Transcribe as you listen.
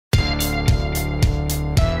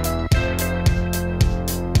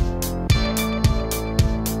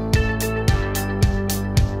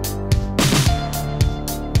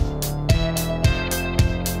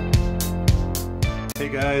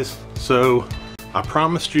guys, so I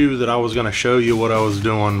promised you that I was going to show you what I was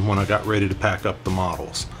doing when I got ready to pack up the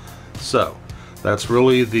models. So that's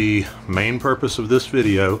really the main purpose of this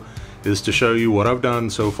video, is to show you what I've done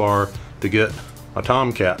so far to get my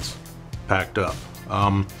TOMCATs packed up.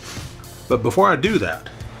 But before I do that,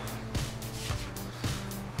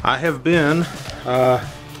 I have been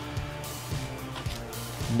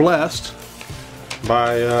blessed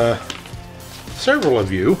by several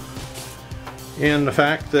of you in the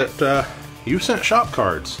fact that you sent shop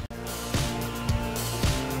cards.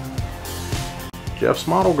 Jeff's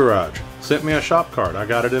Model Garage sent me a shop card. I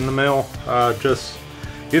got it in the mail just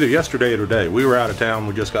either yesterday or today. We were out of town,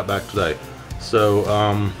 we just got back today.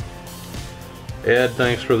 So Ed,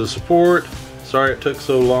 thanks for the support. Sorry it took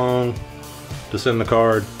so long to send the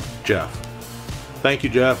card. Jeff, thank you,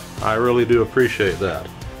 Jeff. I really do appreciate that.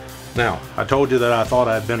 Now, I told you that I thought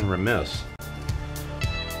I'd been remiss.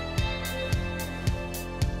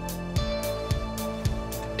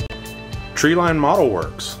 Treeline Model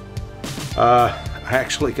Works. I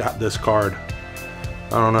actually got this card, I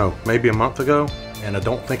don't know, maybe a month ago, and I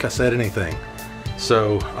don't think I said anything.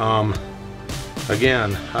 So,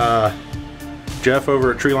 again, Jeff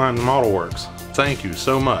over at Treeline Model Works, thank you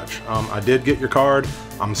so much. I did get your card.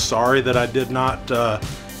 I'm sorry that I did not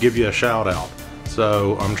give you a shout out.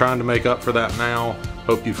 So I'm trying to make up for that now.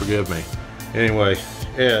 Hope you forgive me. Anyway,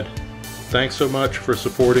 Ed, thanks so much for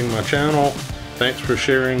supporting my channel. Thanks for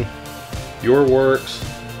sharing your works.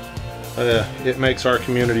 It makes our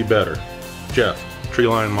community better. Jeff,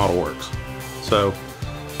 Treeline Model Works. So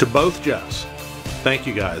to both Jeffs, thank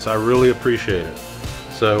you guys. I really appreciate it.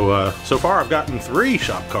 So so far I've gotten 3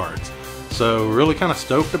 shop cards. So really kind of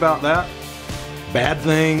stoked about that. Bad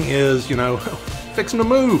thing is, you know, fixing to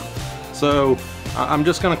move. So I'm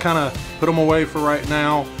just gonna kind of put them away for right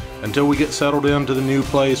now until we get settled into the new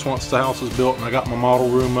place once the house is built and I got my model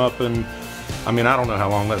room up. And I mean, I don't know how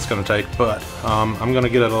long that's gonna take, but I'm gonna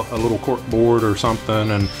get a little cork board or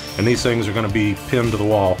something, and these things are gonna be pinned to the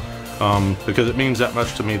wall because it means that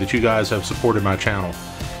much to me that you guys have supported my channel.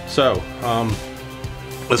 So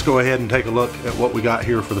let's go ahead and take a look at what we got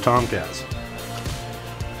here for the TOMCATs.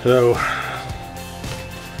 So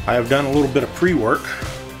I have done a little bit of pre-work,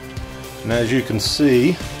 and as you can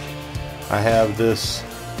see, I have this,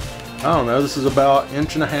 I don't know, this is about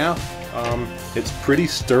 1.5 inches. It's pretty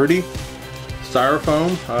sturdy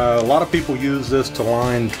styrofoam. A lot of people use this to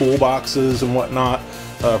line toolboxes and whatnot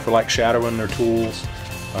for like shadowing their tools.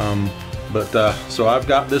 So I've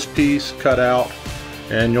got this piece cut out,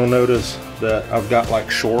 and you'll notice that I've got like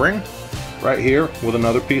shoring right here with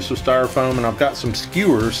another piece of styrofoam, and I've got some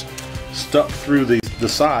skewers stuck through the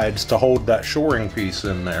sides to hold that shoring piece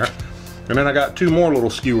in there. And then I got 2 more little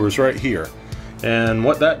skewers right here. And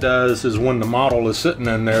what that does is when the model is sitting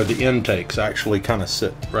in there, the intakes actually kind of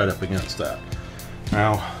sit right up against that.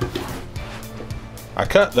 Now, I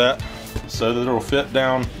cut that so that it'll fit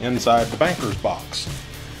down inside the banker's box.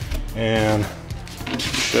 And I'll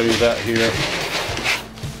show you that here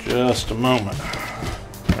just a moment.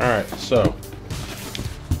 Alright, so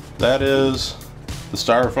that is the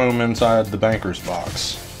styrofoam inside the banker's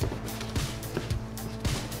box.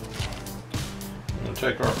 I'm going to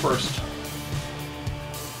take our first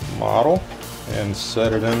model and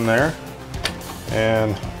set it in there.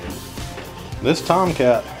 And this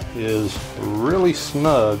TOMCAT is really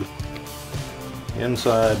snug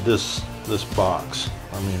inside this box.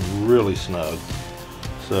 I mean, really snug.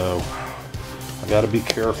 So I got to be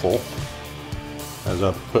careful as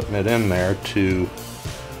I'm putting it in there to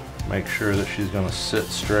make sure that she's going to sit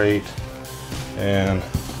straight. And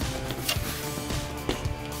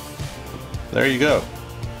there you go.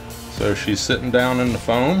 So she's sitting down in the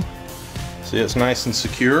foam. See, it's nice and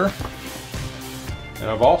secure. And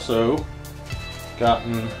I've also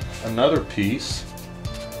gotten another piece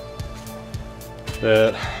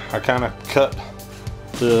that I kind of cut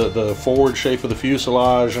the forward shape of the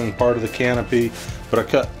fuselage and part of the canopy, but I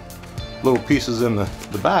cut little pieces in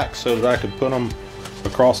the back so that I could put them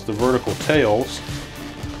across the vertical tails,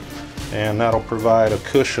 and that'll provide a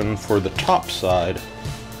cushion for the top side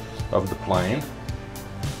of the plane.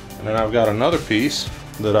 And then I've got another piece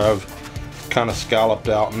that I've kind of scalloped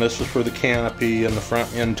out, and this is for the canopy and the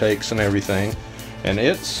front intakes and everything, and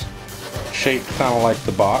it's shaped kind of like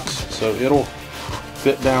the box, so it'll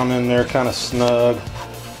fit down in there kind of snug.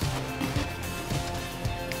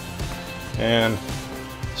 And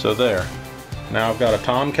so there. Now I've got a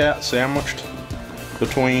TOMCAT sandwiched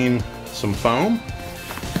between some foam,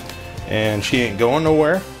 and she ain't going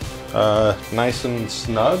nowhere. Nice and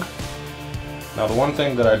snug. Now the one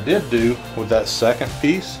thing that I did do with that second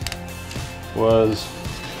piece was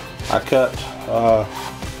I cut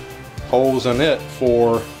holes in it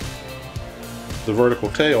for the vertical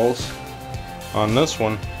tails on this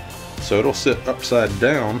one, so it'll sit upside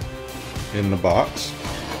down in the box,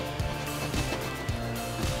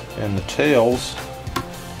 and the tails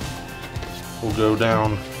will go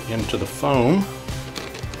down into the foam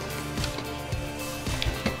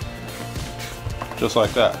just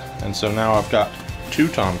like that. And so now I've got 2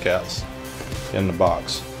 Tomcats in the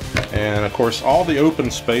box. And of course, all the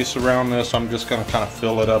open space around this, I'm just going to kind of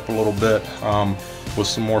fill it up a little bit with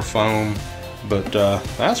some more foam, but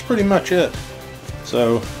that's pretty much it.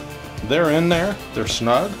 So they're in there, they're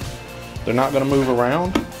snug, they're not going to move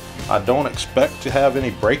around. I don't expect to have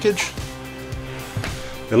any breakage,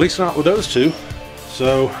 at least not with those two.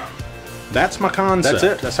 So that's my concept.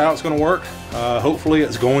 That's it. That's how it's going to work. Hopefully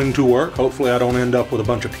it's going to work. Hopefully I don't end up with a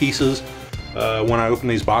bunch of pieces when I open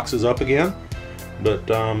these boxes up again. But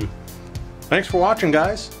thanks for watching,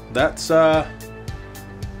 guys. That's how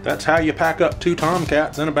you pack up 2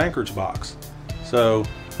 Tomcats in a banker's box. So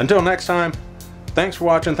until next time, thanks for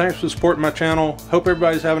watching. Thanks for supporting my channel. Hope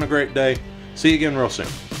everybody's having a great day. See you again real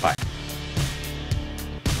soon.